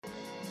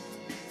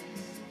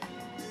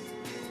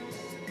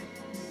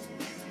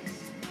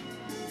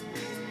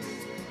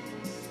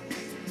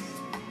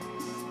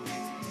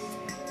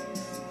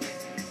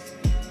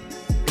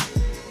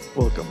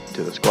Welcome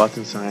to the Squats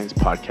and Science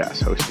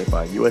podcast hosted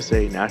by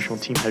USA National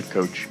Team Head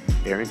Coach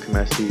Aaron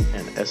Comessi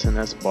and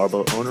SNS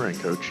Barbell owner and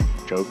coach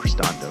Joe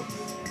Cristanto.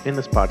 In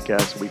this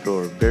podcast, we go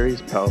over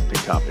various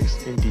powerlifting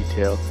topics in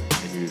detail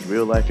and use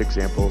real-life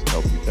examples to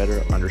help you better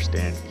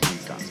understand key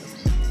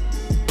concepts.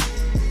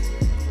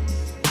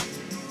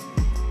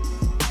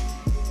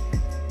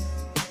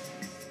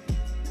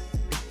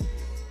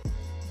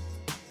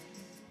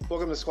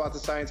 Welcome to Squats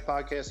and Science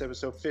podcast,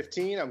 episode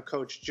 15. I'm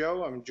Coach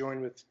Joe. I'm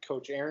joined with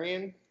Coach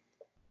Arian.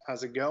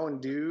 How's it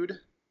going, dude?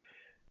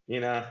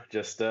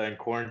 Just in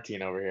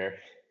quarantine over here.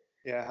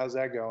 Yeah, how's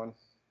that going?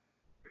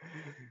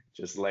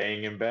 Just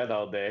laying in bed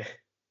all day.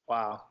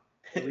 Wow.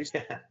 At least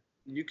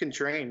you can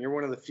train. You're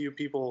one of the few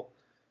people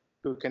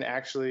who can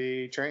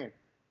actually train.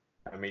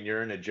 I mean,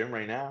 you're in a gym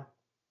right now.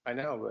 I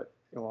know, but,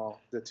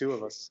 the two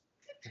of us.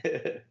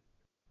 The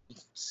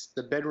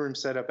bedroom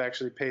setup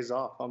actually pays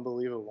off.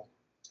 Unbelievable.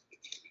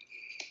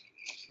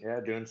 Yeah,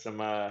 doing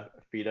some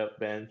feet up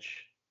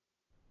bench.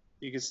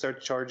 You could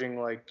start charging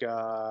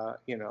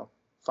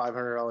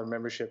 $500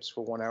 memberships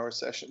for 1 hour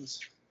sessions.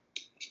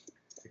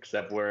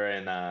 Except we're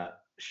in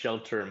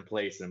shelter in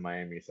place in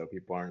Miami, so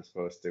people aren't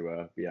supposed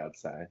to be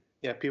outside.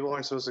 Yeah, people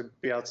aren't supposed to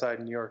be outside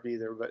in New York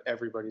either, but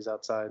everybody's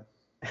outside.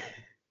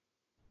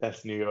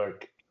 That's New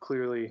York.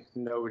 Clearly,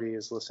 nobody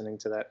is listening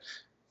to that.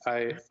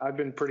 I've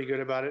been pretty good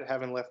about it.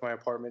 Haven't left my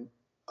apartment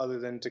other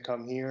than to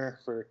come here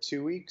for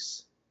 2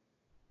 weeks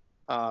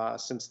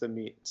since the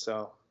meet.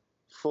 So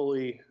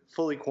fully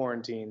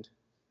quarantined.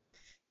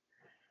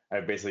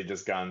 I've basically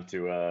just gone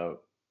to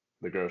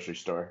the grocery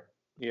store.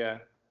 Yeah,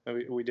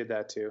 we did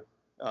that too,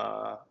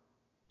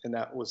 and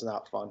that was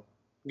not fun.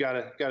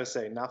 Gotta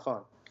say, not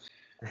fun.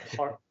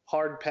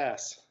 Hard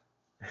pass.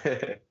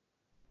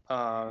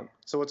 So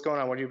what's going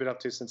on? What have you been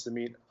up to since the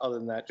meet? Other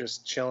than that,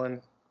 just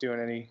chilling, doing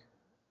any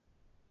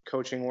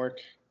coaching work?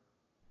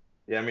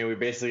 Yeah, I mean, we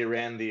basically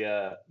ran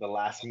the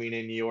last meet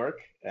in New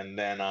York, and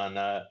then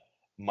on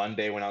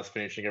Monday when I was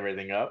finishing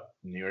everything up,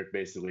 New York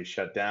basically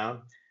shut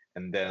down.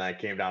 And then I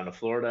came down to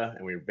Florida,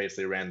 and we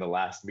basically ran the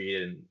last meet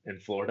in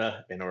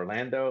Florida, in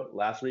Orlando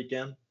last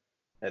weekend.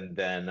 And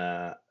then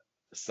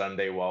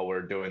Sunday, while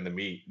we're doing the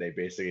meet, they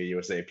basically,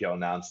 USAPL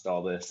announced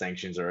all the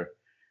sanctions are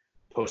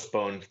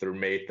postponed through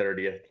May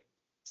 30th.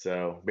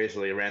 So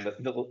basically ran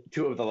the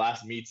two of the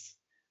last meets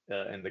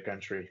in the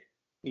country.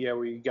 Yeah,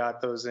 we got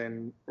those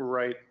in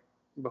right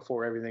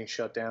before everything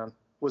shut down.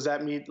 Was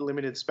that meet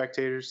limited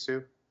spectators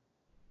too?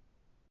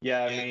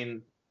 Yeah, I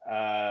mean,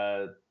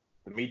 the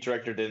meet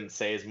director didn't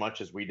say as much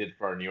as we did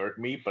for our New York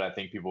meet, but I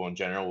think people in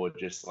general were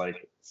just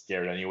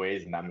scared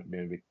anyways, and not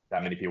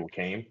many people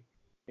came.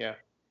 Yeah.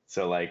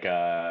 So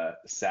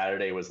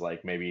Saturday was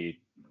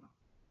maybe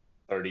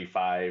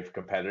 35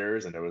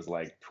 competitors, and there was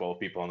 12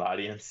 people in the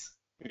audience.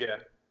 Yeah.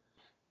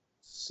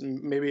 So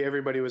maybe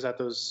everybody was at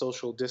those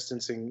social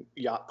distancing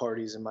yacht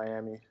parties in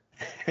Miami.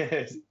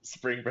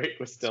 Spring break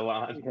was still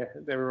on. Yeah,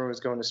 everyone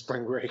was going to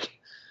spring break.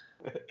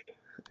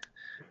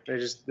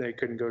 They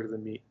couldn't go to the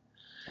meet.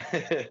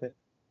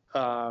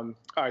 All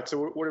right,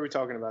 so what are we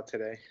talking about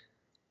today?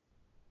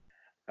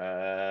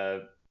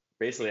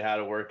 Basically how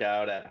to work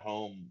out at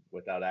home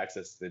without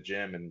access to the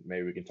gym, and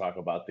maybe we can talk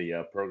about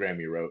the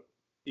program you wrote.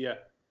 Yeah,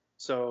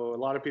 so a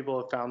lot of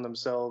people have found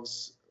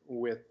themselves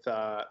with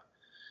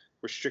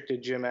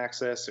restricted gym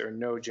access or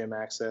no gym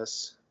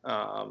access.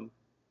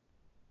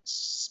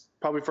 It's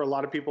probably for a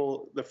lot of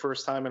people the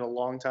first time in a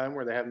long time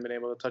where they haven't been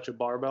able to touch a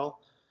barbell.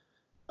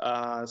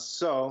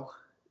 So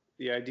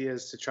the idea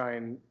is to try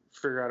and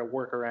figure out a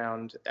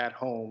workaround at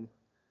home.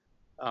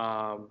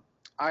 I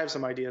have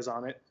some ideas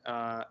on it.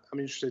 I'm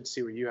interested to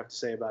see what you have to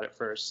say about it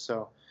first.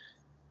 So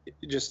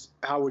just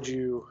how would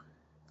you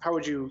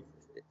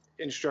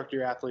instruct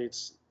your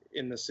athletes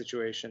in this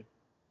situation?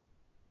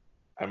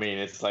 I mean,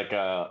 it's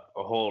a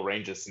whole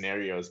range of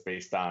scenarios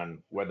based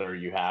on whether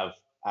you have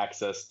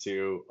access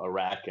to a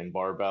rack and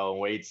barbell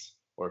and weights,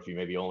 or if you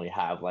maybe only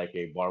have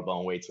a barbell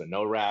and weights with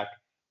no rack,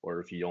 or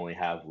if you only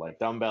have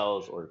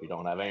dumbbells, or if you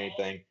don't have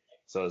anything.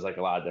 So there's a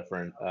lot of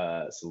different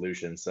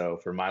solutions. So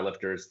for my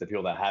lifters, the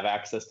people that have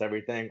access to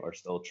everything are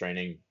still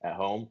training at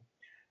home.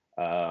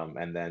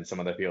 And then some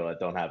of the people that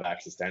don't have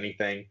access to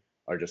anything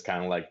are just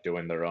kind of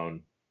doing their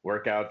own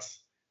workouts.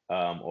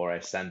 Or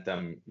I sent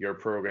them your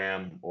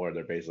program, or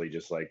they're basically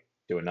just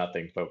doing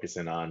nothing,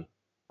 focusing on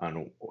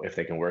if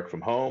they can work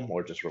from home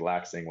or just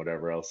relaxing,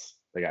 whatever else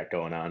they got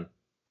going on.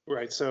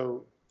 Right.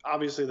 So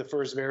obviously the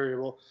first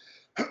variable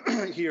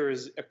here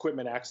is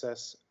equipment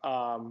access.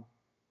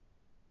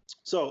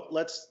 So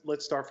let's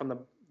start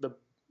from the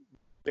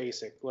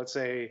basic. Let's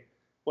say,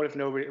 what if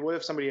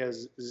somebody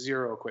has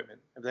zero equipment?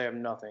 If they have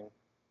nothing,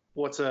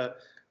 what's a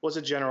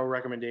general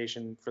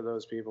recommendation for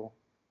those people?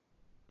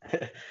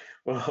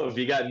 Well, if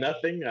you got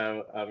nothing,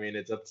 I mean,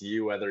 it's up to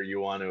you whether you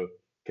want to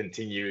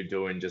continue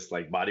doing just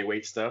body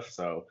weight stuff.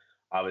 So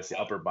obviously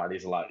upper body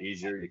is a lot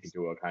easier. You can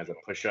do all kinds of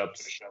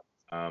push-ups.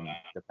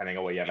 Depending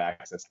on what you have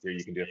access to,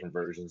 you can do different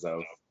versions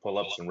of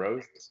pull-ups and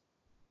rows.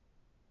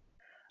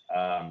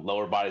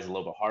 Lower body is a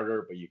little bit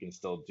harder, but you can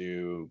still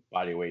do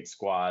body weight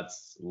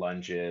squats,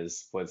 lunges,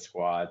 split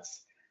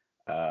squats,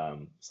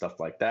 stuff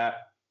like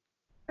that.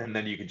 And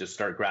then you can just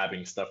start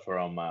grabbing stuff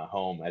from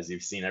home, as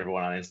you've seen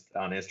everyone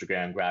on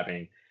Instagram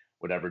grabbing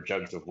whatever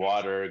jugs of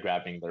water,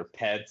 grabbing their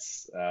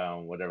pets,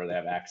 whatever they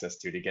have access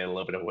to get a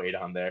little bit of weight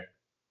on there.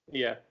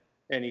 Yeah,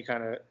 any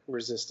kind of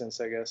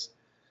resistance, I guess.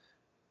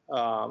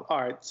 All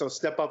right, so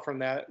step up from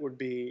that would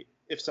be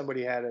if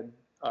somebody had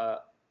a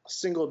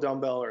single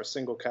dumbbell or a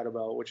single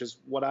kettlebell, which is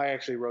what I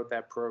actually wrote.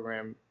 That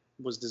program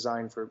was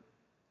designed for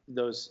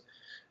those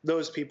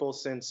people,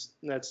 since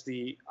that's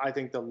I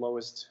think the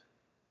lowest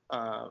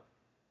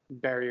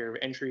barrier of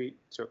entry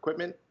to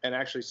equipment. And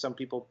actually, some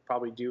people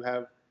probably do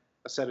have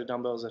a set of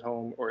dumbbells at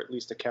home, or at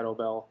least a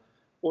kettlebell,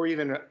 or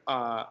even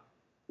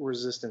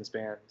resistance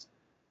bands.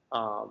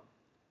 How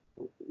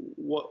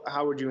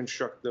would you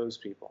instruct those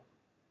people?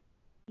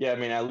 Yeah, I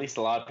mean, at least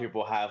a lot of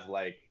people have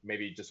like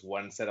maybe just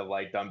one set of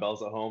like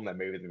dumbbells at home that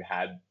maybe they've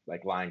had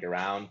like lying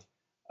around.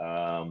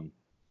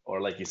 Or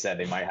like you said,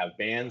 they might have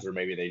bands, or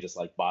maybe they just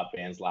like bought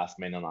bands last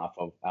minute off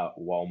of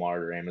Walmart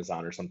or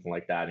Amazon or something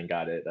like that and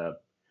got it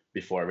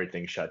before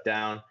everything shut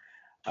down.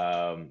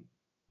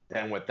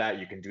 Then with that,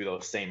 you can do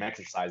those same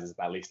exercises,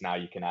 but at least now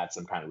you can add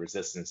some kind of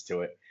resistance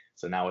to it.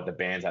 So now with the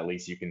bands, at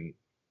least you can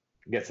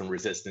get some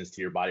resistance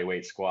to your body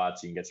weight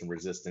squats. You can get some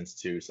resistance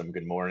to some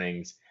good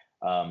mornings.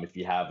 If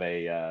you have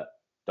a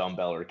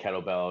dumbbell or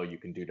kettlebell, you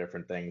can do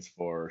different things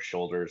for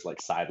shoulders,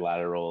 like side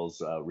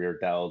laterals, rear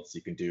delts.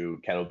 You can do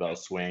kettlebell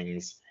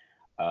swings,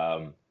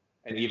 and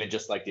even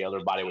just like the other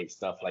bodyweight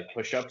stuff, like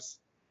push-ups.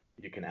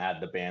 You can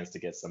add the bands to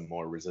get some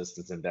more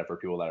resistance in there for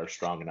people that are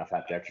strong enough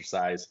at the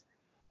exercise.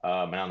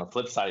 And on the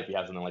flip side, if you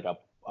have something like a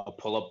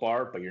pull-up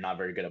bar, but you're not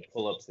very good at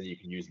pull-ups, then you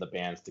can use the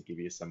bands to give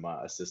you some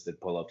assisted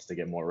pull-ups to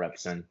get more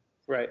reps in.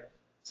 Right.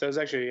 So it's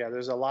actually, yeah,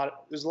 there's a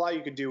lot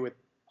you could do with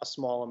a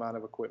small amount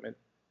of equipment.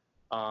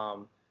 I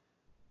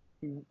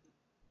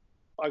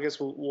guess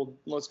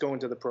let's go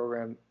into the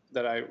program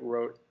that I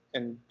wrote,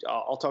 and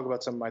I'll talk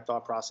about some of my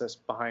thought process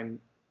behind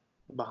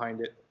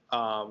it.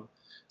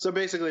 So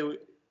basically,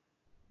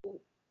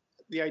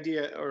 the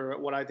idea, or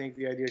what I think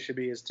the idea should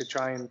be, is to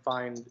try and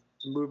find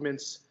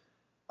movements.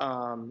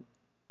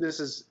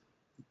 This is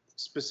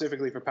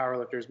specifically for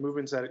powerlifters,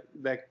 movements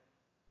that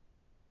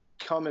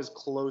come as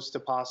close to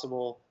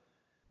possible,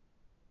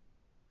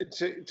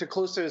 to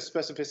close to as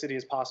specificity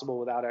as possible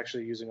without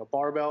actually using a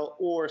barbell,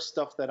 or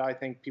stuff that I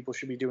think people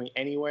should be doing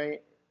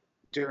anyway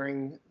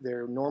during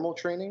their normal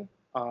training.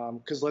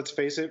 Because let's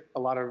face it, a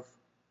lot of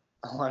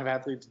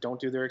athletes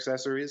don't do their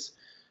accessories.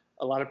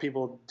 A lot of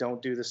people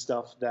don't do the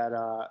stuff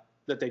that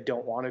they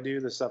don't want to do,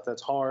 the stuff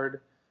that's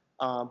hard.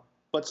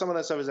 But some of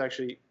that stuff is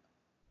actually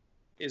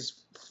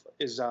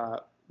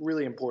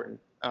really important,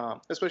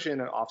 especially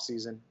in an off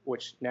season,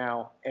 which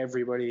now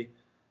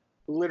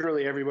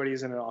literally everybody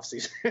is in an off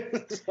season.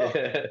 So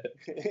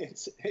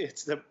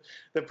it's the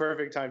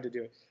perfect time to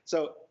do it.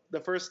 So the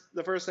first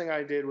thing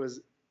I did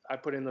was I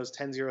put in those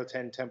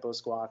 10-0-10 tempo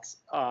squats,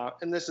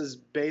 and this is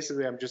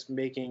basically, I'm just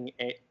making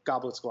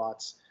goblet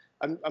squats.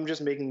 I'm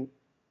just making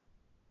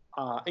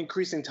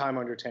increasing time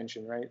under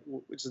tension, right?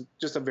 Which is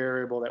just a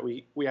variable that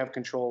we have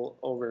control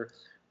over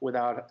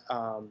without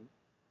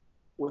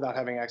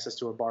having access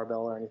to a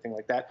barbell or anything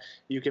like that.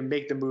 You can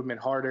make the movement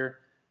harder.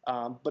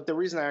 But the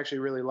reason I actually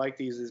really like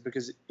these is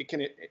because it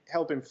can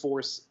help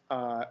enforce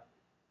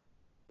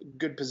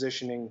good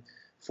positioning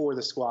for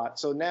the squat.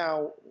 So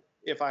now,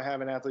 if I have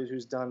an athlete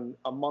who's done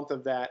a month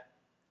of that,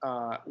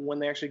 when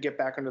they actually get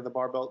back under the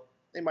barbell,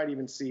 they might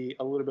even see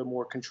a little bit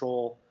more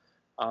control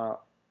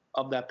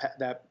of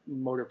that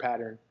motor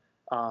pattern.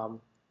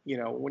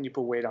 When you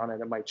put weight on it,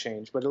 it might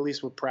change, but at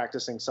least we're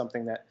practicing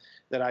something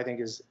that I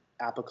think is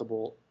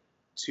applicable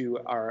to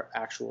our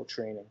actual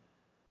training.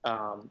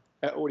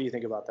 What do you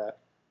think about that?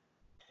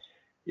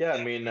 Yeah,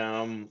 I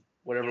mean,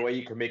 whatever way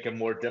you can make it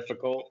more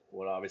difficult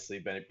would obviously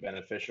be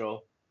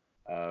beneficial.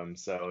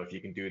 So if you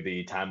can do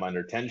the time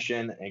under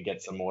tension and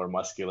get some more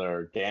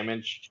muscular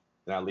damage,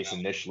 then at least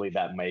initially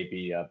that may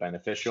be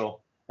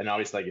beneficial. And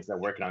obviously, like you said,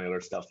 working on the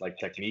other stuff like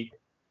technique.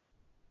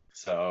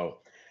 So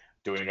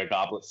doing a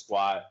goblet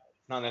squat,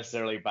 not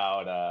necessarily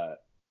about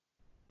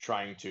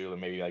trying to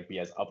maybe like be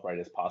as upright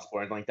as possible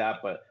or anything like that,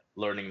 but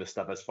learning the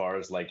stuff as far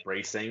as like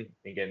bracing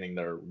and getting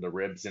the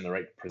ribs in the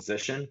right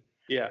position.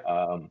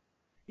 Yeah.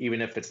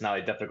 Even if it's not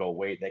a difficult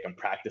weight, they can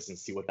practice and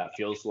see what that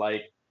feels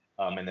like.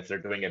 And if they're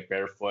doing it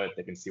barefoot,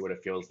 they can see what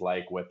it feels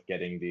like with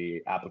getting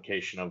the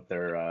application of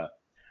their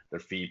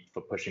feet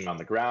pushing on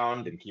the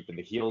ground and keeping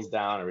the heels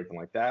down, everything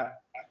like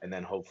that. And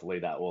then hopefully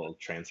that will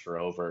transfer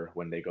over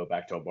when they go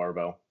back to a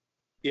barbell.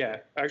 Yeah,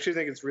 I actually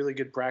think it's really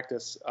good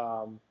practice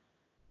for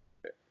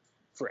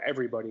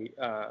everybody,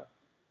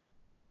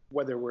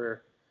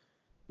 whether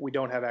we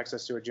don't have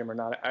access to a gym or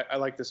not. I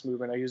like this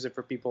movement. I use it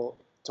for people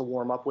to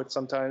warm up with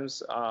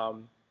sometimes,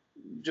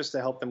 just to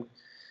help them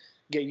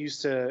get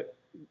used to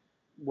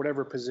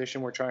whatever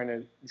position we're trying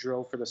to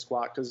drill for the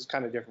squat, because it's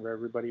kind of different for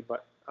everybody,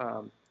 but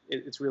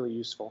it's really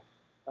useful.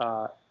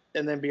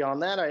 And then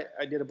beyond that,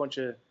 I did a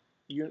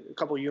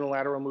couple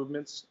unilateral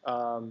movements,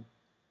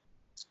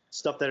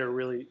 stuff that are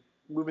really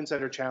movements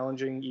that are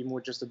challenging, even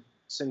with just a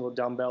single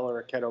dumbbell or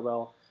a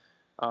kettlebell.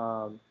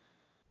 Um,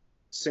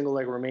 Single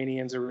leg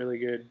Romanians are really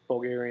good.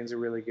 Bulgarians are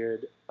really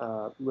good.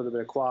 A little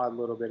bit of quad, a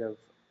little bit of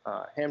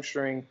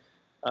hamstring.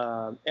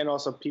 And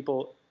also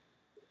people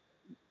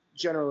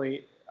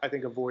generally, I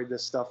think, avoid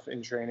this stuff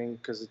in training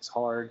because it's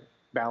hard.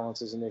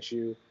 Balance is an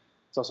issue.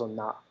 It's also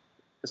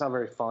it's not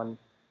very fun.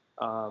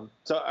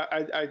 So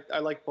I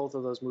like both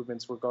of those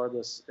movements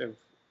regardless of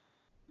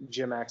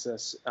gym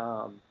access.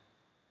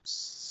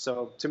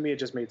 So to me, it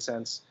just made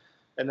sense.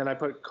 And then I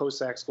put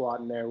Cossack squat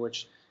in there,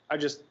 which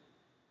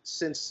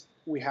since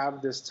we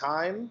have this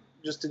time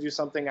just to do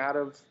something out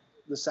of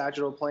the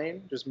sagittal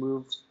plane, just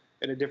move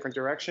in a different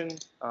direction,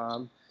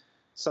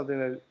 something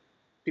that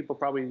people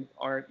probably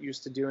aren't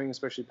used to doing,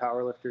 especially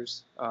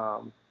powerlifters.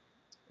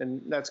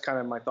 And that's kind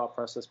of my thought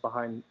process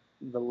behind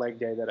the leg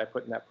day that I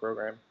put in that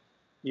program.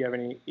 You have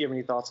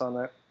any thoughts on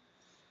that?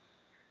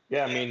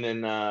 Yeah, I mean,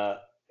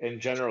 in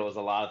general, there's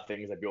a lot of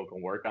things that people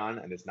can work on,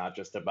 and it's not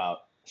just about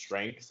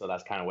strength. So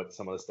that's kind of what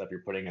some of the stuff you're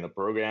putting in the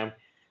program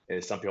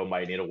is. Some people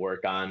might need to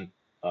work on.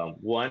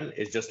 One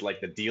is just like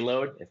the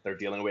deload if they're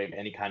dealing with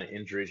any kind of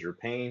injuries or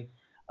pain.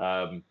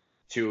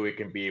 Two, it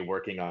can be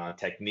working on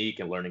technique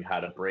and learning how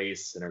to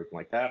brace and everything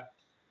like that.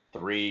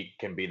 Three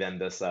can be then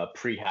this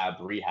prehab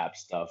rehab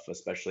stuff,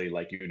 especially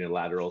like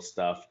unilateral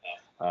stuff.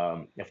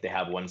 If they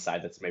have one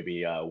side that's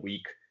maybe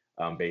weak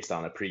based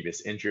on a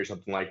previous injury or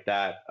something like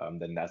that,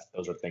 then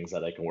those are things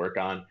that I can work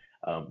on.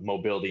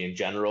 Mobility in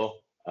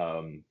general.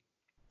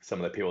 Some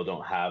of the people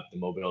don't have the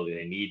mobility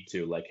they need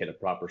to like hit a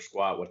proper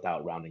squat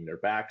without rounding their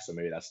back. So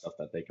maybe that's stuff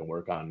that they can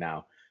work on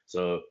now.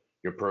 So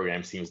your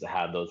program seems to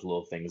have those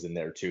little things in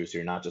there too. So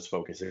you're not just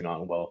focusing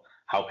on, well,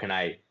 how can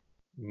I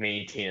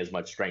maintain as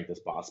much strength as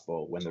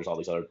possible when there's all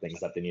these other things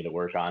that they need to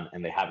work on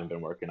and they haven't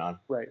been working on.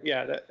 Right.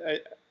 Yeah.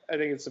 I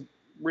think it's a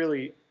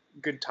really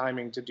good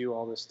timing to do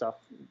all this stuff,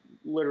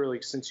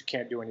 literally, since you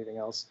can't do anything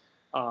else.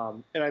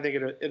 And I think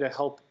it'll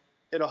help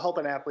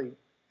an athlete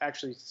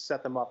actually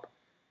set them up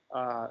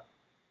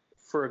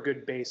for a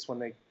good base when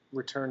they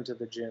return to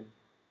the gym,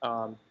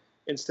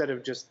 instead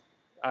of just,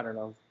 I don't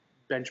know,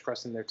 bench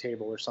pressing their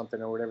table or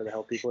something, or whatever the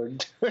hell people are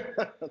doing.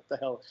 What the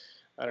hell?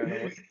 I don't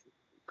know.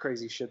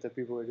 Crazy shit that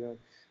people are doing.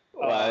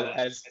 Well,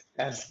 as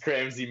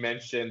Cramsey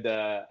mentioned,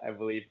 I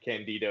believe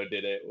Candido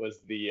did it, was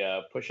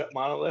the push-up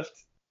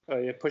monolift. Oh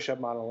yeah, push-up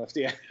monolift.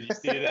 Yeah. Did you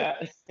see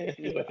that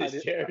with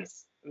his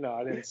chairs? No,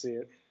 I didn't see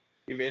it.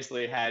 He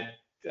basically had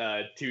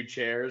two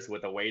chairs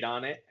with a weight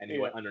on it, and he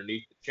went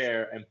underneath the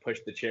chair and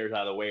pushed the chairs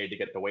out of the way to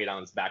get the weight on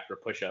his back for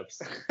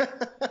push-ups.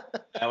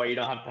 That way you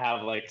don't have to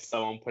have like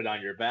someone put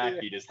on your back.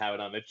 You just have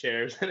it on the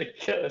chairs and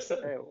it goes.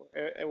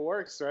 It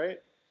works, right?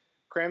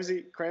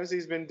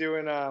 Cramsey's been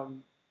doing.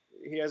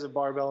 He has a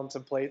barbell and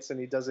some plates, and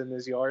he does it in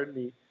his yard.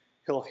 And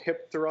he'll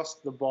hip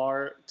thrust the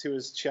bar to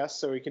his chest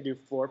so he can do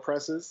floor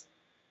presses.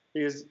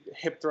 He is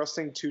hip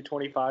thrusting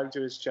 225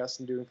 to his chest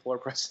and doing floor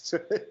presses.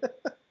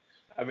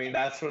 I mean,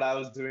 that's what I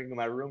was doing in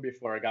my room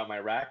before I got my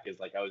rack. Is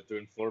like I was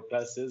doing floor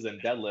presses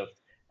and deadlift.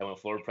 And with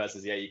floor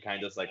presses, you kind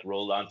of just like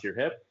roll onto your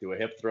hip, do a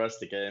hip thrust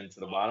to get into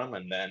the bottom,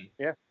 and then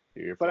do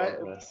your floor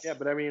press.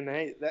 But I mean,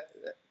 hey,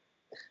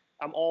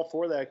 I'm all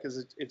for that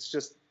because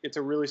it's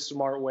a really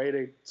smart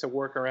way to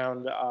work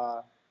around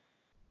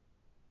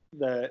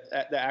the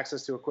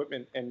access to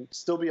equipment and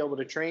still be able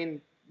to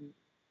train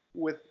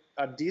with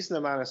a decent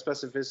amount of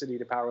specificity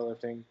to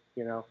powerlifting.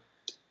 You know,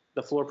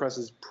 the floor press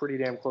is pretty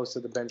damn close to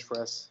the bench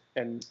press,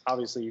 and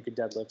obviously you could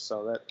deadlift,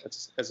 so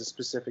that's as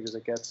specific as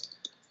it gets.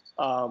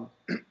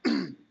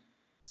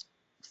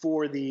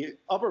 For the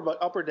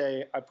upper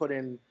day, I put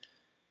in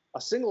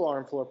a single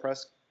arm floor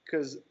press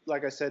because,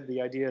 like I said,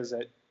 the idea is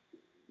that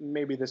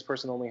maybe this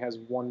person only has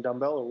one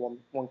dumbbell or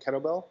one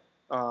kettlebell.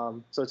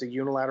 So it's a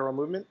unilateral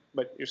movement,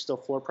 but you're still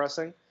floor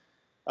pressing.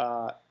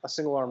 A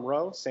single arm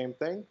row, same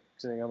thing,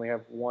 because they only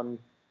have one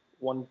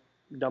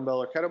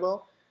dumbbell or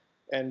kettlebell.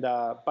 And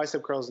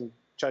bicep curls and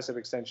tricep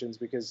extensions,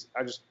 because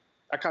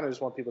I kind of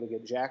just want people to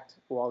get jacked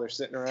while they're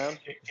sitting around.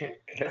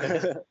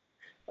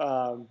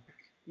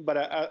 But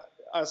I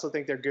also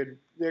think they're good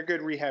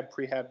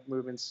prehab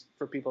movements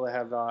for people that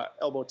have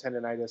elbow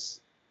tendonitis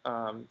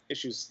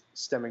issues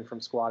stemming from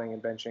squatting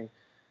and benching.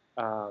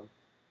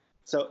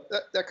 So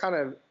that kind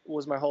of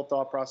was my whole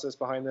thought process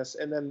behind this.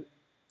 And then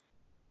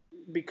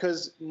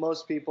because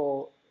most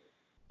people,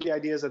 the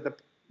idea is that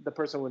the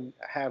person would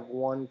have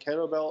one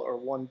kettlebell or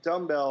one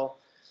dumbbell,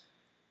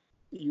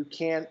 you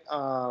can't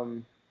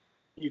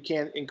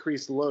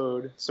increase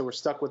load. So we're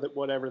stuck with it,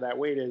 whatever that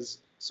weight is.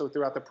 So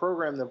throughout the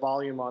program, the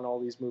volume on all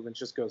these movements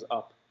just goes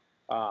up.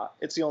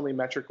 It's the only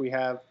metric we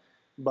have,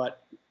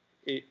 but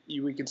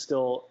we could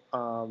still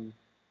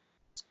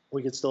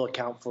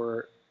account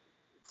for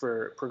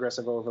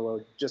progressive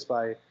overload just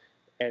by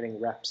adding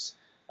reps.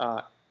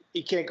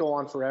 It can't go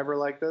on forever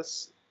like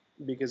this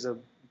because of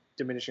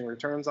diminishing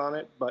returns on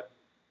it, but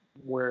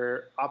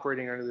we're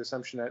operating under the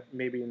assumption that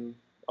maybe in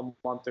a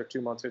month or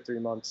 2 months or 3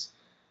 months,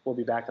 we'll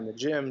be back in the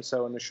gym.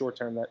 So in the short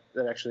term, that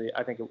actually,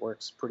 I think it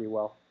works pretty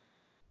well.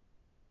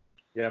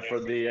 Yeah, for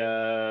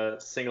the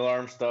single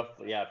arm stuff,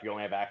 if you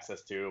only have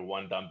access to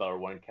one dumbbell or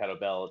one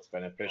kettlebell, it's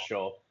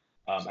beneficial.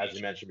 as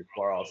we mentioned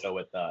before, also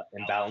with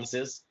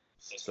imbalances.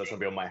 So some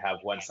people might have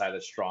one side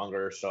that's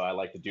stronger. So I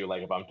like to do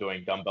like if I'm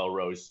doing dumbbell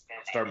rows,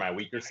 start my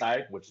weaker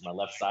side, which is my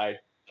left side,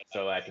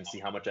 so I can see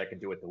how much I can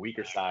do with the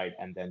weaker side,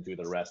 and then do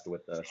the rest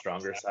with the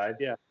stronger side.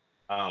 Yeah.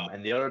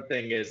 And the other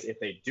thing is, if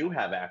they do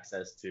have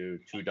access to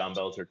two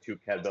dumbbells or two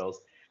kettlebells,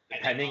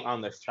 depending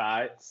on the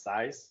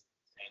size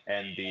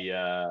and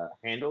the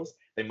handles,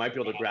 they might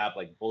be able to grab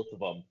like both of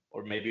them,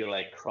 or maybe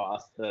like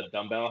cross the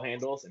dumbbell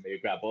handles and maybe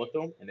grab both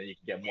of them, and then you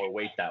can get more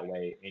weight that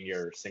way in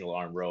your single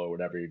arm row or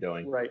whatever you're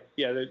doing. Right.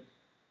 Yeah.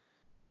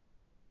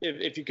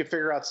 If you could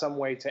figure out some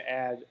way to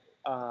add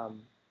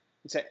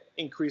to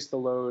increase the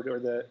load or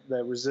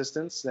the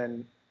resistance,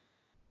 then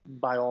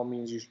by all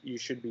means you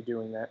should be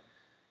doing that.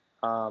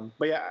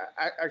 But yeah,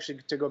 actually,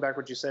 to go back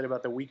what you said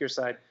about the weaker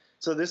side.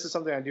 So this is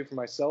something I do for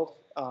myself,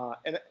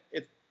 and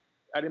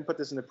I didn't put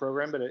this in the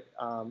program, but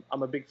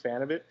I'm a big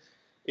fan of it.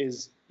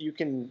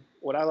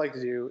 What I like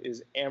to do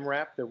is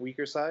AMRAP the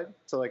weaker side.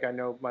 So like I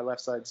know my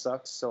left side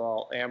sucks, so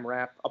I'll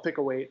AMRAP. I'll pick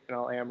a weight and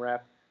I'll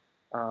AMRAP.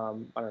 I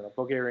don't know,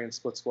 Bulgarian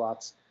split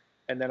squats,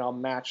 and then I'll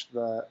match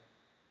the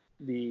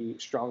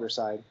stronger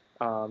side.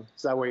 So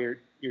that way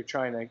you're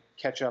trying to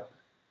catch up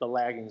the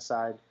lagging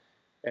side,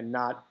 and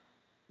not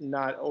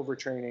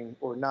overtraining,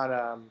 or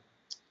not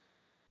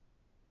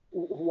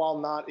while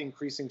not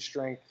increasing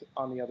strength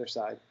on the other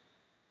side.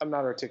 I'm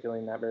not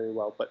articulating that very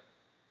well, but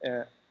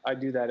I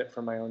do that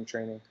for my own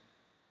training.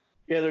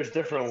 Yeah, there's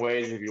different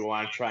ways if you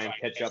want to try and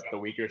catch up the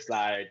weaker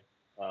side.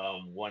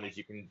 One is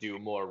you can do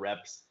more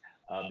reps.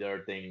 The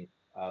other thing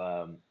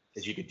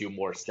is you could do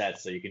more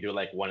sets. So you can do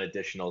like one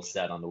additional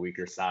set on the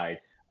weaker side,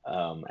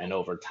 and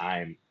over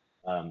time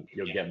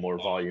you'll get more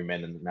volume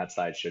in, and that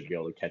side should be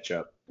able to catch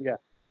up.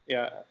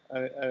 Yeah,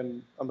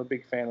 I'm a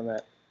big fan of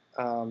that.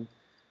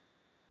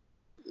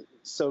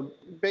 So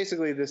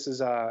basically, this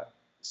is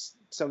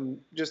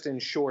just in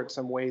short,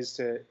 some ways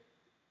to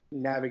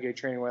navigate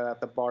training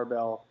without the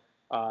barbell.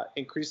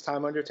 Increase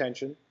time under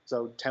tension,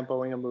 so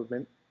tempoing a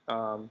movement.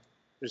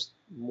 There's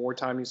more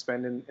time you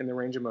spend in the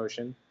range of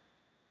motion.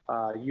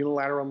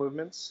 Unilateral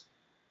movements,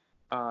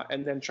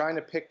 and then trying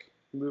to pick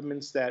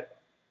movements that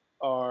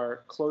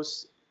are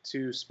close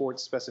to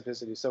sports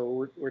specificity.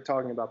 So we're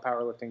talking about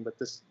powerlifting, but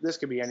this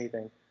could be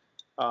anything.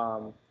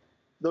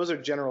 Those are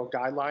general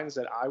guidelines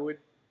that I would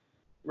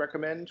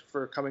recommend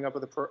for coming up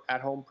with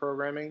at-home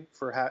programming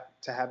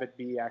to have it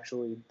be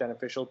actually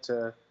beneficial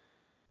to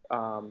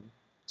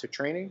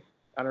training.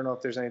 I don't know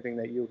if there's anything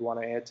that you would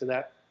want to add to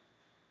that.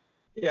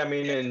 Yeah, I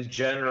mean, in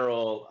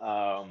general,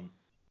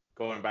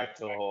 going back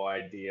to the whole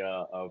idea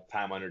of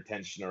time under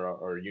tension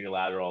or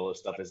unilateral, all this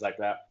stuff is like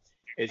that,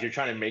 is you're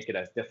trying to make it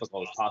as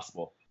difficult as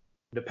possible.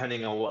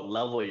 Depending on what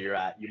level you're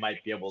at, you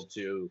might be able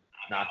to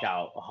knock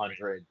out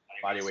 100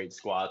 bodyweight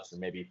squats or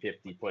maybe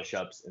 50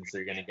 push-ups, and so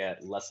you're going to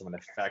get less of an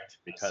effect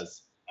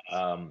because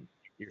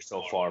you're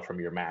so far from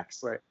your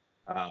max. Right.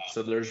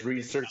 So there's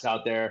research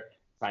out there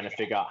trying to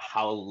figure out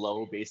how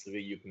low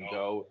basically you can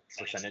go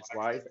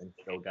percentage-wise and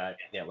still get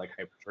like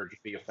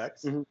hypertrophy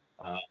effects. Mm-hmm.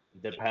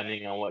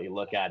 Depending on what you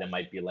look at, it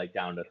might be like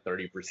down to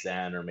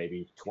 30% or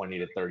maybe 20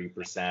 to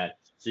 30%.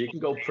 So you can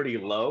go pretty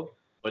low,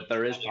 but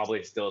there is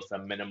probably still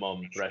some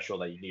minimum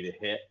threshold that you need to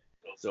hit.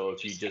 So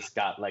if you just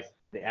got like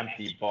the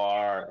empty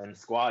bar and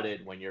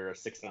squatted when you're a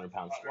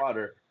 600-pound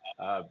squatter,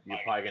 you're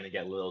probably going to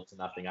get little to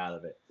nothing out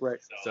of it. Right.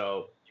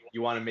 So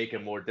you want to make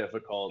it more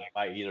difficult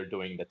by either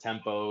doing the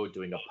tempo,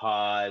 doing a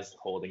pause,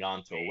 holding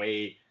on to a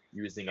weight,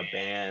 using a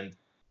band,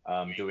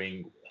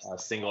 doing a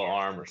single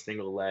arm or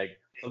single leg,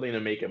 something to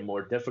make it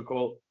more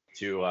difficult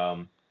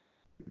to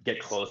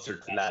get closer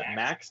to that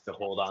max, to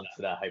hold on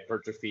to that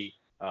hypertrophy.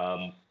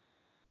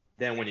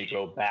 Then when you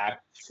go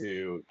back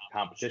to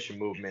competition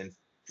movements,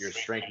 your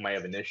strength might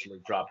have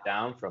initially dropped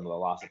down from the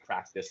loss of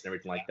practice and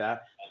everything like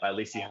that, but at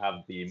least you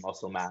have the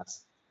muscle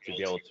mass to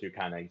be able to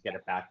kind of get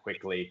it back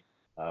quickly.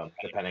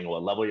 Depending on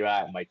what level you're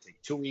at, it might take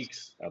 2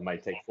 weeks, it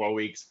might take 4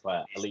 weeks,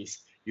 but at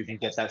least you can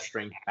get that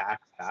strength back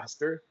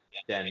faster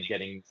than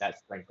getting that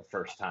strength the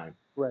first time.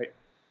 Right.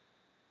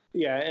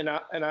 Yeah,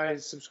 and I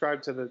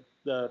subscribe to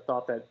the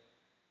thought that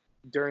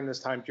during this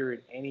time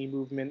period, any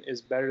movement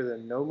is better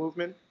than no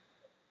movement.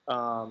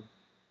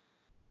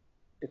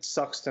 It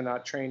sucks to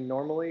not train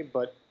normally,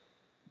 but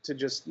to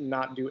just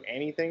not do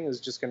anything is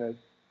just going to,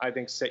 I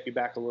think, set you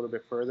back a little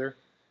bit further.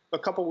 A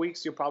couple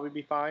weeks, you'll probably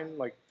be fine,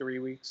 like 3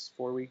 weeks,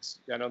 4 weeks.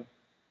 I don't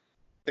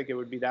think it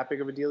would be that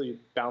big of a deal. You'd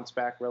bounce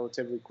back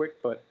relatively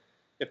quick, but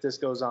if this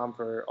goes on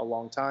for a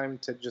long time,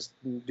 to just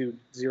do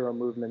zero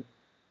movement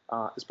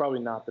is probably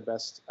not the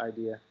best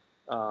idea.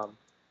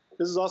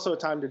 This is also a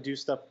time to do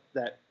stuff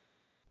that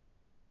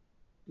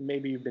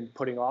maybe you've been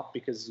putting off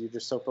because you're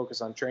just so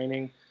focused on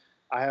training.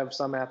 I have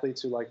some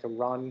athletes who like to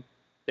run.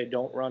 They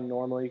don't run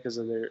normally because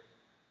of their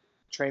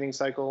training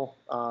cycle.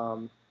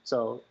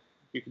 So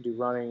you can do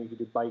running, you can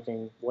do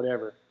biking,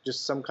 whatever,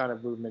 just some kind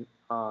of movement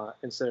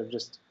instead of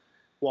just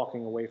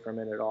walking away from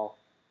it at all.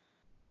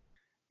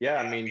 Yeah,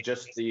 I mean,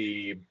 just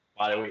the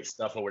bodyweight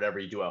stuff or whatever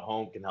you do at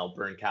home can help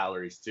burn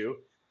calories too.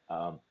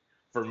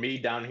 for me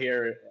down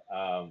here,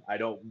 I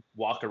don't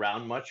walk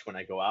around much when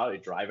I go out. I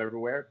drive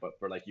everywhere. But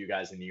for like you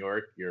guys in New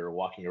York, you're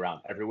walking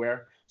around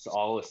everywhere. So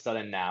all of a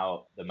sudden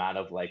now, the amount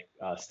of like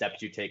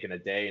steps you take in a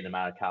day and the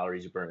amount of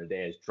calories you burn a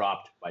day has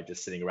dropped by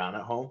just sitting around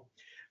at home.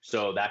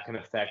 So that can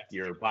affect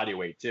your body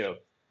weight too.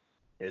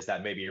 Is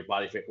that maybe your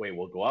body weight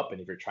will go up, and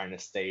if you're trying to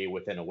stay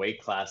within a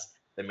weight class,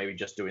 then maybe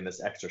just doing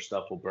this extra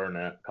stuff will burn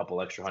a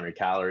couple extra 100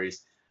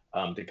 calories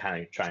to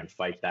kind of try and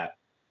fight that.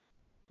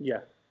 Yeah,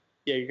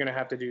 yeah, you're gonna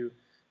have to do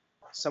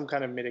some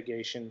kind of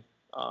mitigation.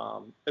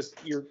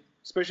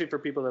 Especially for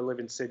people that live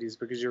in cities,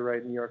 because you're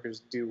right, New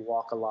Yorkers do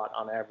walk a lot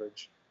on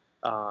average,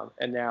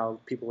 and now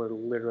people are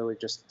literally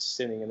just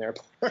sitting in their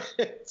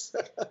apartments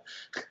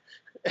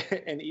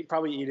and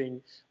probably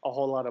eating a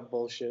whole lot of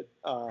bullshit.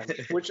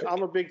 Which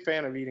I'm a big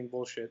fan of eating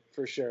bullshit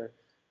for sure,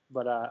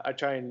 but I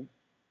try and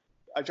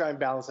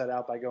balance that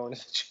out by going to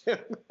the gym.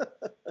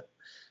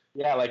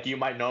 Yeah, like you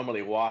might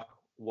normally walk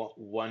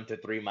 1 to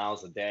 3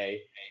 miles a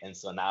day, and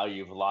so now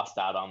you've lost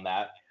out on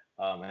that.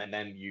 And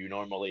then you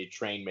normally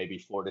train maybe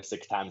 4 to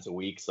 6 times a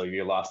week, so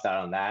you're lost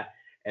out on that.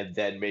 And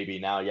then maybe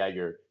now, yeah,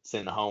 you're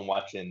sitting at home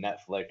watching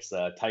Netflix,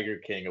 Tiger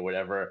King or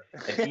whatever,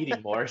 and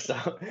eating more.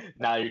 So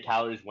now your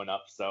calories went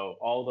up. So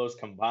all those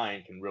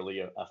combined can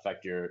really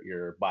affect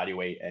your body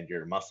weight and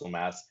your muscle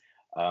mass.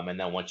 And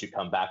then once you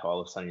come back, all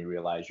of a sudden you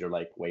realize you're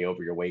like way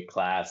over your weight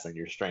class and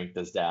your strength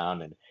is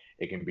down, and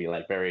it can be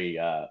like very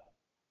uh,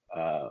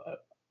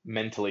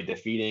 mentally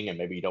defeating, and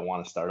maybe you don't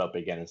want to start up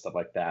again and stuff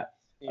like that.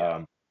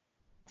 Yeah.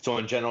 So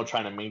in general,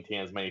 trying to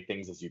maintain as many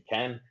things as you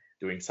can,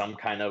 doing some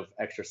kind of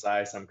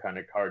exercise, some kind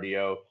of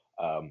cardio.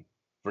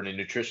 For the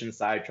nutrition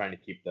side, trying to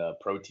keep the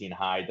protein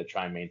high to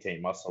try and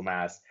maintain muscle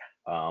mass.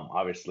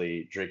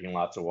 Obviously, drinking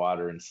lots of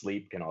water and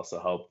sleep can also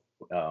help.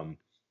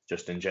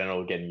 Just in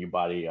general, getting your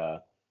body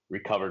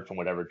recovered from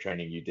whatever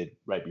training you did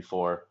right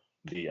before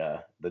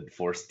the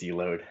forced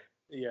deload.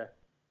 Yeah,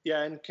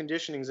 yeah, and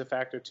conditioning is a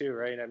factor too,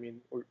 right? I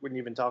mean, we wouldn't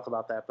even talk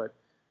about that, but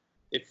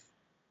if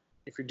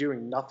if you're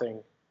doing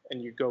nothing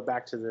and you go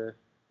back to the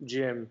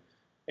gym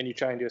and you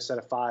try and do a set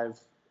of 5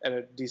 at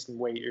a decent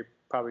weight, you're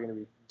probably going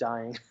to be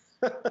dying.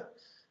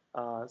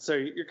 So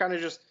you're kind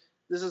of just,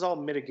 this is all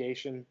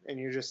mitigation, and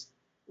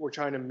we're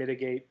trying to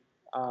mitigate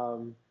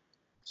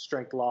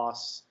strength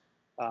loss,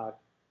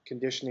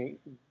 conditioning,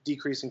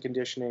 decrease in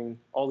conditioning,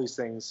 all these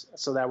things.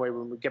 So that way,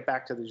 when we get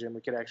back to the gym,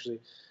 we can actually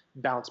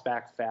bounce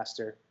back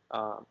faster.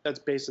 That's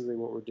basically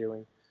what we're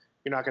doing.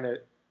 You're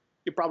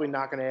probably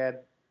not going to add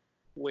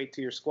weight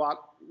to your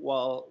squat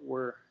while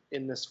we're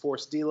in this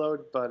forced deload,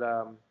 but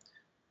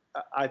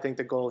I think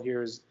the goal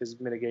here is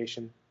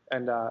mitigation.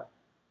 And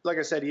like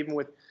I said, even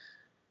with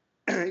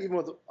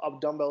a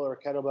dumbbell or a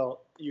kettlebell,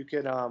 you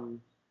could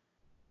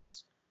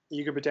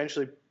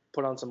potentially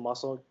put on some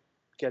muscle,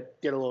 get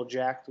a little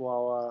jacked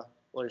while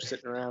you're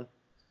sitting around.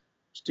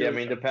 Yeah, I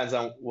mean, depends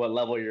on what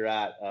level you're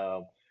at.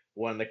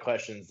 One of the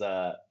questions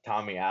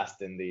Tommy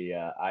asked in the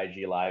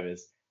IG live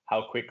is,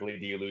 how quickly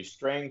do you lose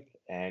strength?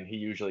 And he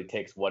usually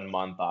takes 1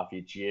 month off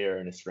each year,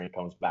 and his strength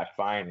comes back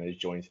fine, and his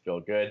joints feel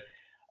good.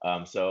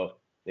 So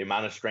the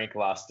amount of strength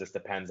loss just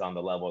depends on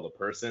the level of the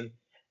person.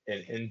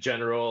 In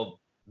general,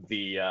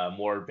 the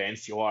more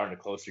advanced you are and the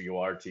closer you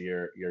are to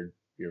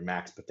your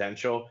max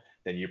potential,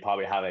 then you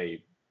probably have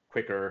a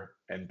quicker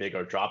and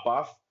bigger drop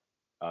off.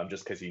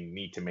 Just because you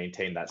need to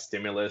maintain that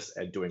stimulus,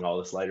 and doing all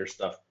this lighter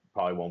stuff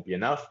probably won't be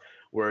enough.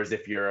 Whereas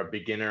if you're a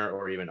beginner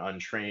or even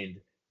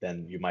untrained,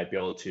 then you might be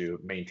able to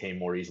maintain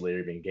more easily or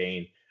even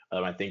gain.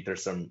 I think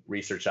there's some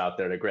research out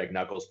there that Greg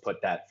Knuckles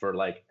put that for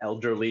like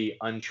elderly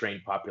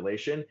untrained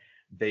population,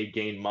 they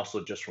gain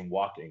muscle just from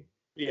walking.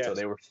 Yes. So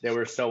they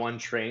were so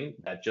untrained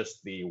that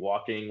just the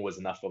walking was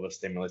enough of a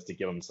stimulus to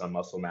give them some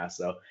muscle mass.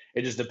 So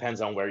it just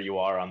depends on where you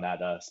are on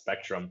that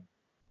spectrum.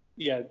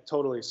 Yeah,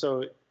 totally.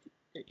 So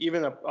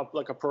even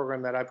like a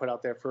program that I put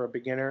out there for a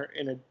beginner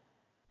in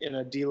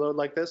a deload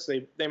like this,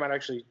 they might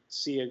actually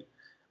see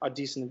a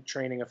decent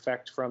training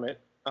effect from it.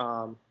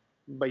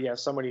 But yeah,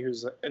 somebody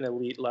who's an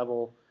elite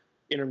level,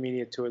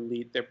 intermediate to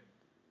elite,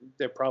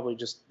 they're probably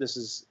just, this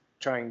is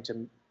trying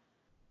to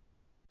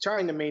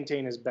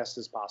maintain as best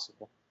as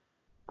possible.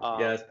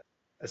 Yeah,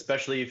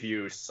 especially if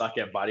you suck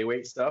at body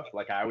weight stuff.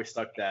 Like I always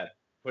sucked at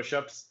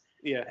push-ups.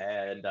 Yeah.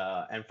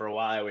 And for a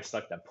while I always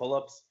sucked at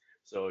pull-ups.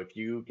 So if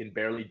you can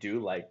barely do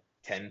like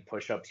 10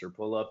 push-ups or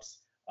pull-ups,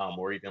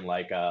 or even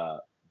like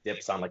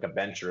dips on like a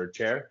bench or a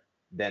chair,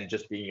 then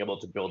just being able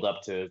to build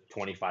up to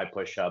 25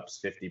 push-ups,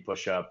 50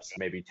 push-ups,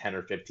 maybe 10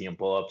 or 15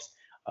 pull-ups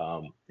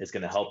is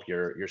going to help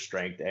your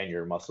strength and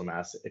your muscle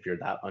mass if you're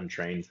that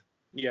untrained.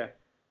 Yeah,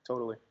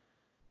 totally.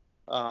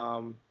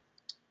 And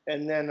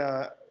then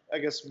I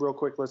guess real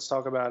quick, let's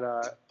talk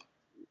about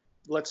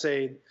let's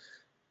say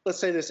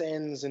this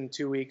ends in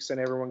 2 weeks and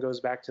everyone goes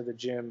back to the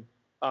gym.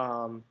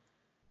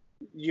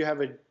 You have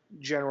a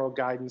general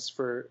guidance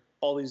for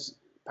all these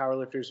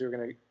powerlifters who are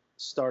going to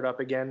start up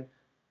again.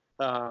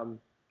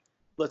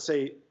 Let's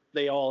say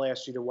they all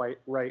asked you to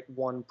write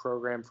one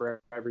program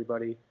for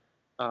everybody.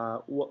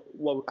 How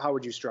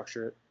would you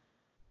structure it?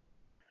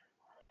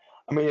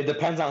 I mean, it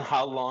depends on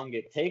how long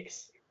it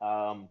takes.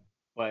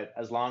 But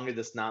as long as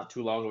it's not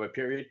too long of a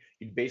period,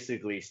 you'd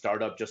basically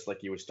start up just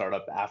like you would start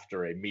up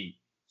after a meet.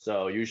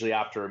 So usually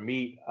after a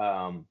meet,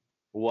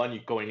 one, you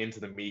going into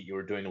the meet, you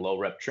were doing low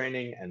rep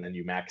training and then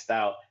you maxed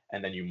out,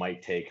 and then you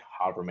might take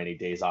however many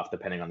days off,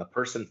 depending on the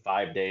person,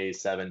 5 days,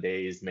 7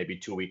 days, maybe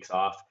 2 weeks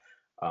off,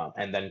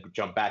 and then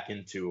jump back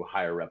into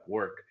higher rep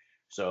work.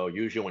 So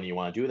usually when you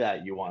want to do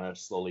that, you want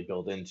to slowly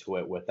build into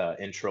it with an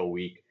intro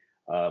week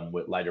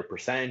with lighter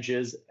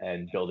percentages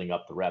and building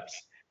up the reps.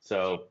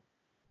 So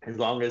as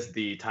long as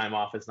the time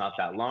off is not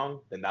that long,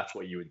 then that's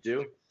what you would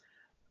do.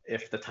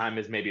 If the time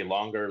is maybe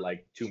longer,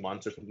 like 2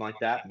 months or something like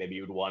that, maybe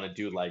you would want to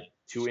do like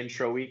 2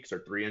 intro weeks or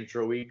 3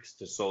 intro weeks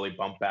to slowly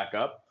bump back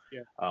up.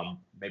 Yeah.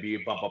 Maybe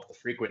you bump up the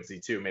frequency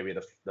too. Maybe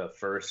the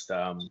first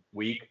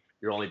week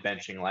you're only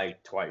benching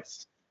like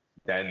twice.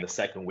 Then the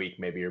second week,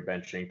 maybe you're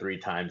benching 3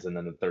 times, and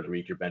then the third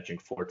week you're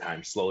benching 4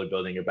 times, slowly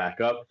building it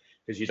back up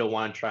because you don't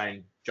want to try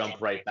and jump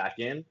right back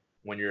in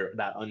when you're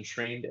that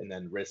untrained and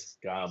then risk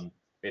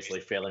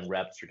basically failing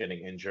reps or getting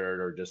injured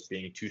or just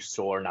being too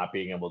sore, not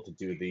being able to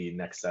do the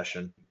next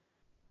session.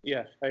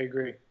 Yeah, I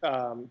agree.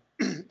 I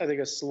think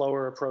a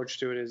slower approach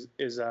to it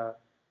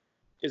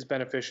is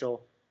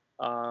beneficial,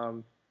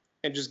 and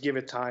just give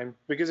it time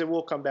because it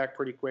will come back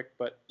pretty quick,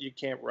 but you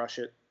can't rush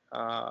it,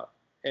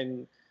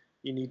 and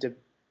you need to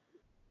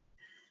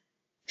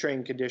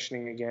train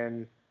conditioning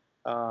again.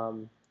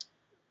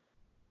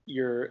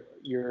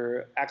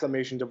 Your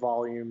acclimation to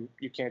volume,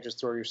 you can't just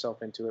throw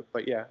yourself into it.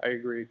 But yeah, I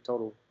agree,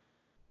 total.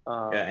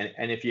 Yeah,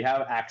 and if you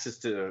have access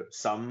to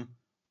some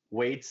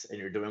weights and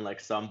you're doing like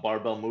some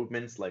barbell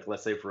movements, like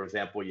let's say for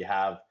example you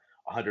have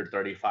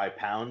 135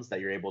 pounds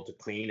that you're able to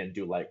clean and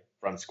do like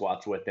front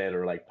squats with it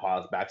or like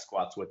pause back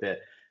squats with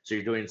it, so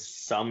you're doing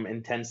some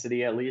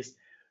intensity at least.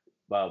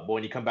 But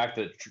when you come back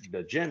to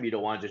the gym, you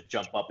don't want to just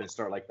jump up and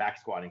start like back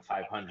squatting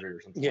 500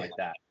 or something Yeah. like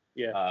that.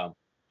 Yeah.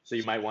 So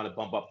you might want to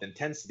bump up the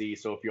intensity.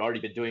 So if you already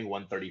been doing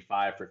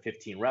 135 for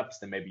 15 reps,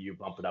 then maybe you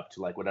bump it up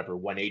to like whatever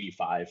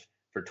 185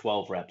 for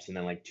 12 reps, and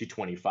then like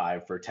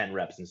 225 for 10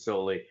 reps, and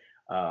slowly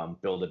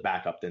build it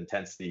back up the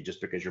intensity, just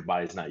because your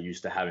body's not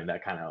used to having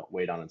that kind of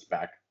weight on its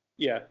back.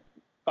 Yeah,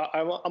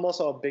 I'm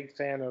also a big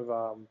fan of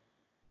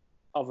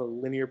a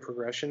linear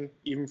progression,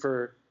 even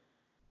for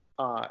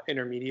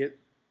intermediate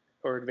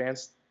or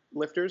advanced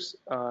lifters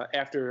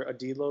after a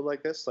deload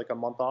like this, like a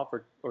month off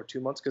or 2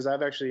 months. Because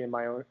I've actually in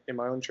my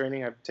own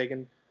training, I've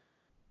taken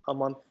a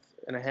month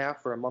and a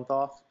half or a month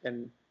off,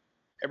 and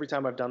every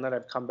time I've done that,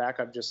 I've come back.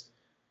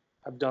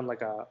 I've done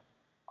like a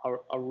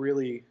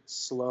really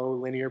slow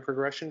linear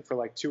progression for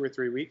like 2 or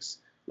 3 weeks.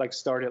 Like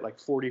start at like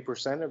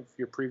 40% of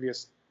your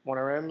previous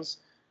 1RMs,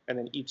 and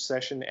then each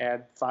session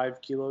add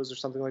 5 kilos or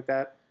something like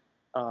that.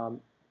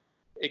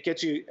 It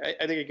gets you.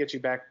 I think it gets you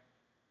back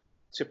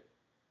to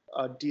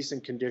a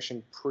decent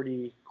condition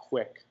pretty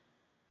quick,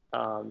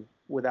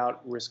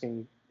 without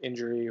risking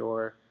injury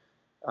or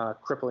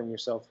crippling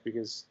yourself,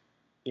 because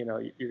you're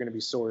going to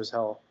be sore as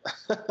hell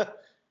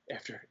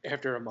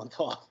after a month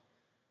off.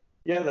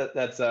 Yeah,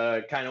 that's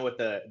kind of what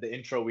the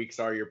intro weeks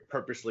are. You're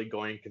purposely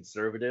going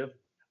conservative,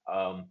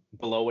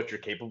 below what you're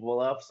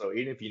capable of. So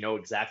even if you know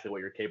exactly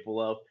what you're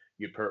capable of,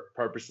 you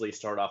purposely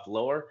start off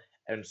lower.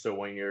 And so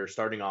when you're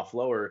starting off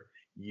lower,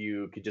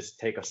 you could just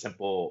take a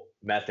simple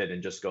method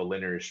and just go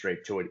linear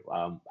straight to it,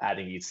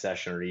 adding each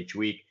session or each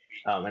week.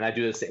 And I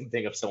do the same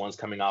thing if someone's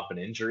coming off an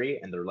injury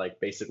and they're like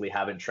basically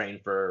haven't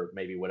trained for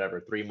maybe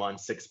whatever 3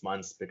 months, 6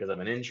 months because of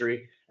an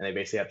injury, and they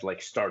basically have to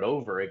like start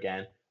over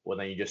again. Well,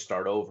 then you just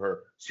start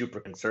over super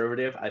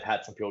conservative. I've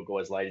had some people go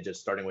as light as just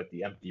starting with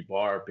the empty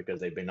bar because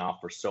they've been off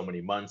for so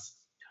many months.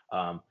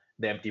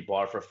 The empty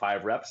bar for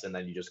 5 reps, and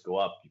then you just go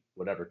up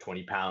whatever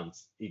 20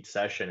 pounds each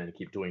session and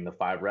keep doing the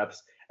 5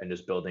 reps and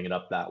just building it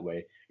up that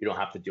way. You don't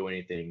have to do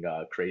anything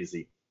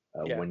crazy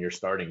when you're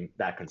starting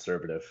that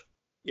conservative.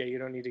 Yeah, you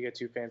don't need to get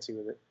too fancy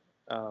with it.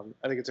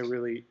 I think it's a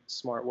really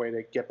smart way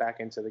to get back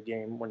into the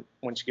game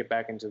once you get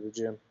back into the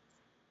gym.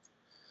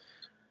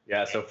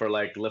 Yeah, so for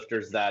like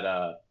lifters that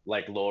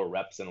like lower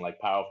reps and like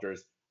powerlifters,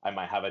 I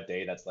might have a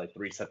day that's like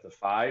 3 sets of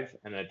 5,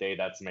 and a day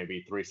that's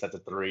maybe 3 sets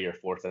of 3 or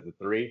 4 sets of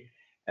 3,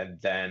 and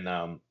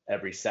then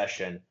every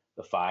session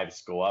the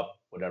fives go up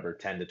whatever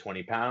 10 to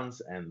 20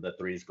 pounds, and the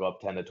threes go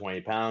up 10 to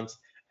 20 pounds,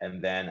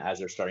 and then as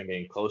they're starting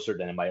getting closer,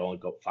 then it might only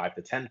go up 5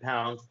 to 10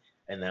 pounds,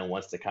 and then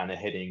once they're kind of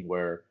hitting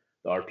where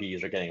the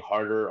RPEs are getting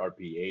harder,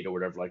 RPE 8 or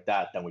whatever like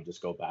that, then we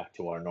just go back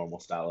to our normal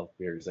style of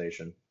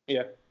periodization.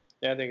 Yeah,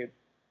 I think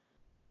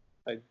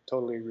I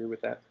totally agree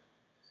with that.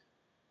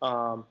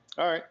 All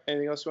right.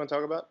 Anything else you want to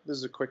talk about? This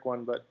is a quick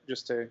one, but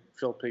just to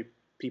fill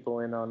people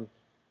in on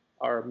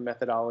our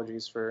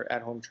methodologies for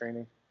at-home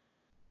training.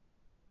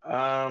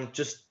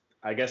 Just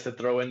I guess to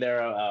throw in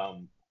there,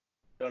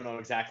 don't know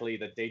exactly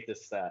the date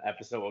this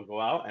episode will go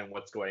out and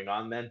what's going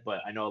on then, but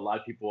I know a lot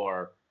of people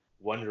are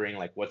wondering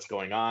like what's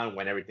going on,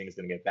 when everything's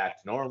going to get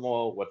back to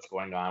normal, what's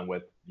going on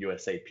with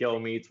USAPL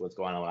meets, what's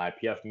going on with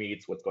IPF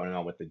meets, what's going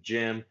on with the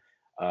gym,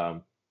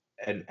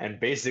 and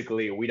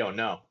basically we don't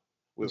know.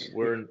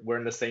 we're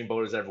in the same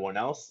boat as everyone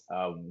else.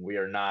 We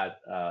are not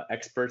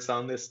experts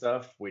on this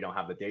stuff. We don't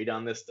have the data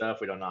on this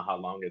stuff. We don't know how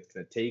long it's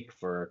going to take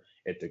for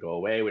it to go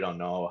away. We don't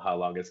know how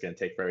long it's going to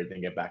take for everything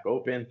to get back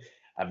open.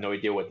 I have no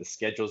idea what the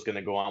schedule is going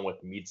to go on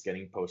with meets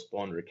getting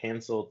postponed or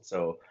canceled.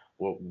 So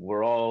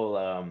we're all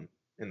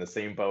in the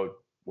same boat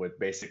with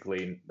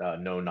basically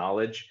no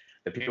knowledge.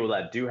 The people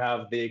that do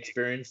have the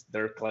experience,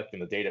 they're collecting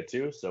the data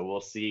too. So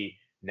we'll see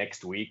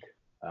next week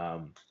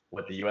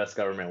what the U.S.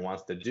 government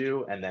wants to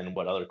do, and then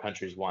what other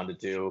countries want to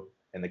do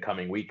in the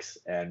coming weeks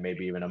and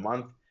maybe even a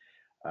month.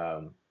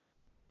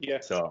 Yeah.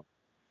 So.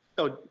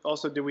 Oh,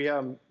 also, do we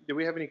have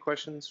any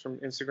questions from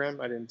Instagram?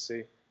 I didn't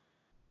see.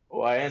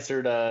 Well, I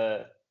answered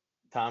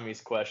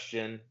Tommy's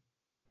question.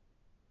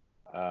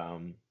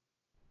 Gramsci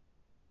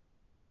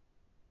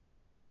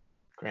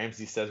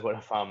says, "What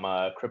if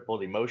I'm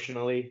crippled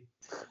emotionally?"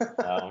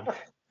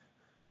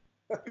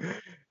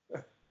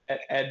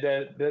 And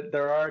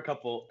there are a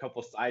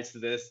couple sides to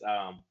this.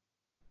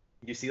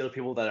 You see those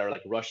people that are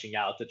like rushing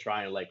out to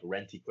try and like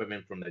rent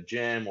equipment from the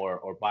gym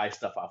or buy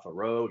stuff off a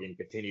road and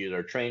continue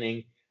their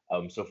training.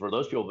 So for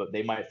those people,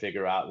 they might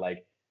figure out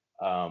like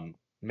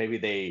maybe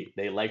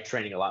they like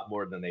training a lot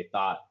more than they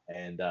thought,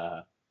 and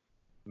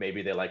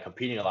maybe they like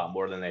competing a lot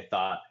more than they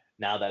thought.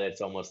 Now that it's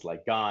almost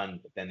like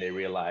gone, then they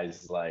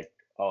realize like,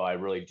 oh, I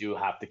really do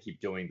have to keep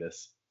doing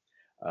this.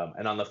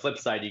 And on the flip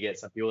side, you get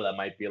some people that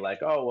might be like,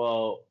 oh,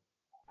 well,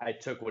 I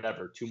took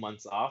whatever 2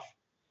 months off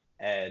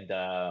and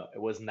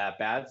it wasn't that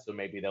bad. So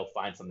maybe they'll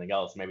find something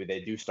else. Maybe they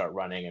do start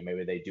running and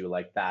maybe they do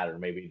like that, or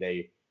maybe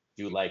they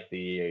do like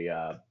the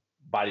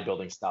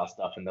bodybuilding style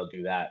stuff and they'll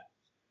do that.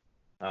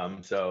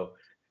 So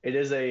it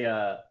is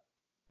a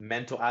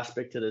mental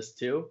aspect to this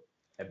too,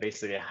 and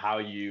basically how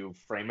you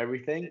frame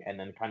everything and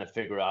then kind of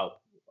figure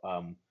out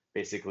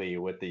basically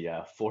with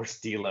the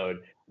forced deload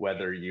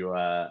whether you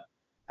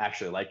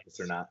actually like this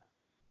or not.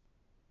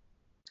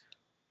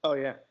 Oh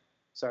yeah,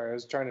 sorry, I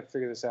was trying to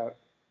figure this out.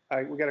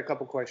 We got a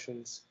couple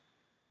questions.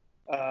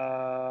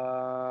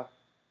 How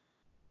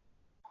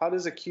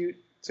does acute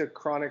to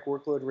chronic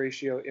workload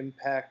ratio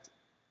impact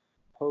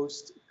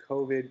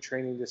post-COVID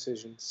training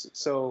decisions?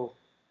 So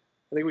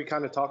I think we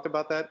kind of talked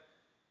about that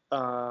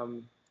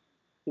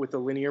with a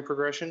linear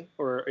progression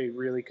or a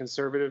really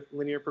conservative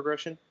linear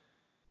progression,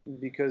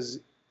 because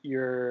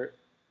your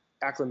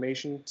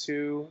acclimation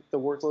to the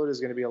workload is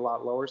going to be a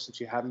lot lower since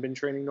you haven't been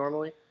training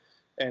normally.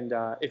 And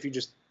if you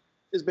just,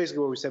 is basically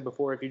what we said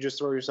before, if you just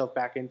throw yourself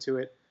back into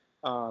it,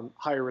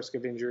 higher risk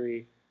of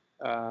injury,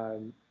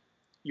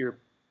 your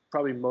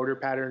probably motor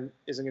pattern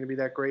isn't going to be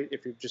that great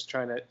if you're just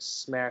trying to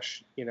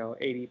smash,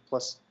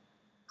 80+%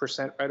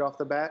 right off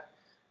the bat.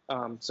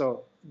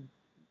 So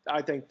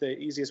I think the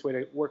easiest way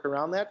to work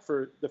around that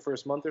for the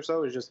first month or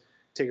so is just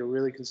take a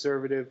really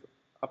conservative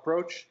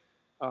approach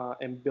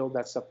and build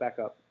that stuff back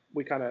up.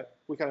 We kind of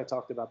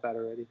talked about that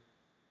already.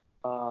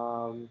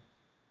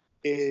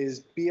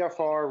 Is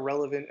BFR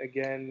relevant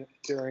again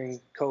during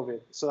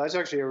COVID? So that's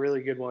actually a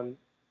really good one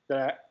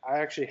that I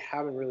actually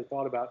haven't really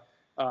thought about.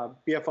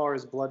 BFR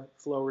is blood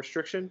flow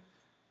restriction,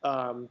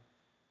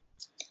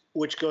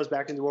 which goes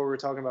back into what we were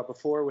talking about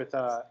before with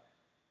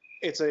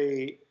it's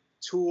a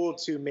tool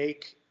to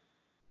make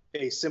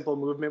a simple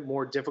movement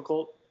more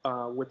difficult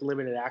with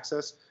limited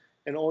access.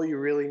 And all you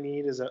really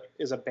need is a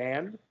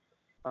band.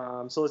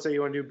 So let's say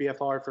you want to do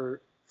BFR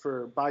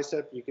for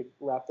bicep, you could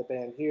wrap the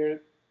band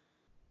here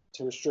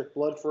to restrict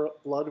blood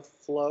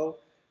flow,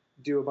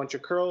 do a bunch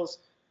of curls,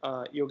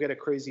 you'll get a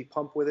crazy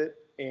pump with it.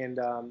 And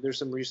there's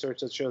some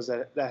research that shows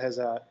that has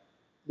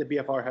the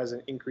BFR has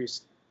an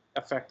increased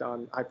effect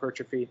on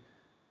hypertrophy.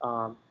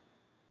 A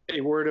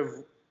word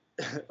of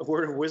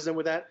wisdom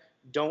with that: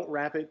 don't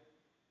wrap it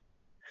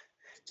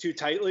too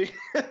tightly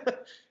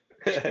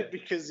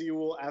because you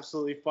will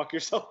absolutely fuck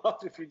yourself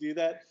up if you do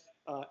that.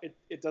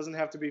 It doesn't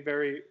have to be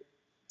very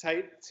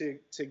tight to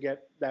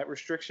get that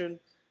restriction.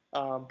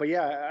 But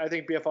yeah, I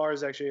think BFR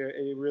is actually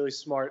a really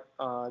smart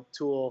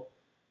tool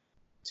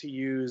to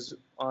use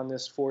on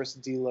this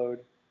forced deload.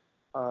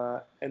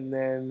 And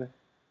then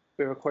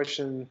we have a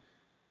question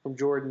from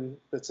Jordan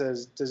that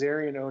says, does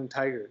Arian own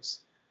tigers?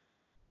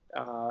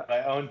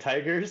 I own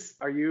tigers.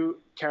 Are you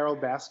Carol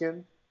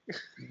Baskin?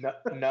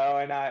 No,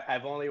 and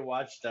I've only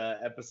watched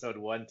episode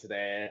 1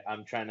 today.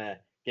 I'm trying to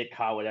get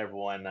caught with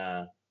everyone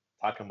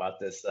talking about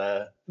this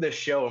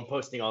show and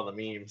posting all the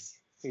memes.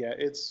 Yeah, I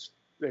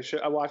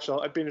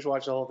binge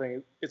watched the whole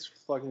thing. It's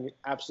fucking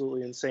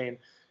absolutely insane.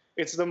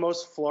 It's the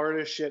most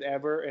Florida shit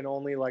ever, and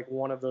only like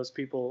one of those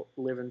people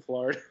live in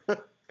Florida.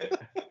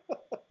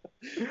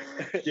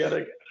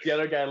 The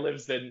other guy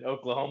lives in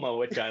Oklahoma,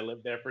 which I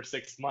lived there for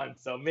 6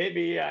 months. So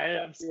maybe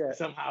I am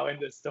somehow in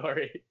this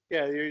story.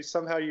 Yeah,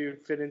 somehow you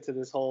fit into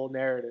this whole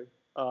narrative.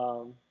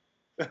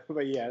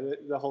 But yeah,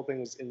 the whole thing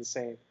was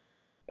insane.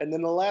 And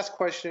then the last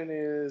question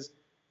is,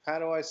 how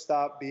do I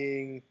stop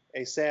being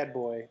a sad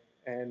boy?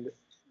 And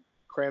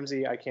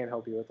Cramsey, I can't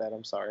help you with that.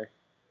 I'm sorry.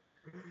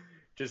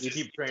 Just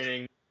keep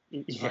training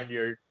on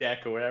your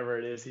deck or whatever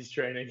it is he's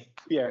training.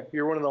 Yeah,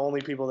 you're one of the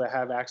only people that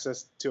have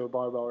access to a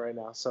barbell right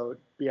now, so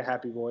be a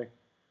happy boy.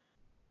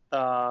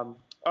 All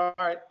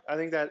right, I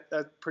think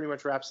that pretty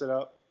much wraps it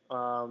up.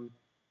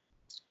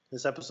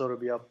 This episode will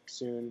be up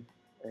soon,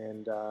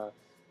 and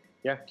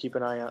yeah, keep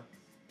an eye out.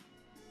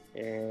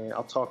 And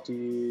I'll talk to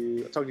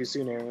you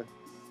soon, Aaron.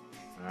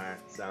 All right,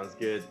 sounds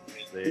good.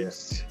 See ya.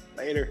 Peace.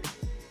 Later.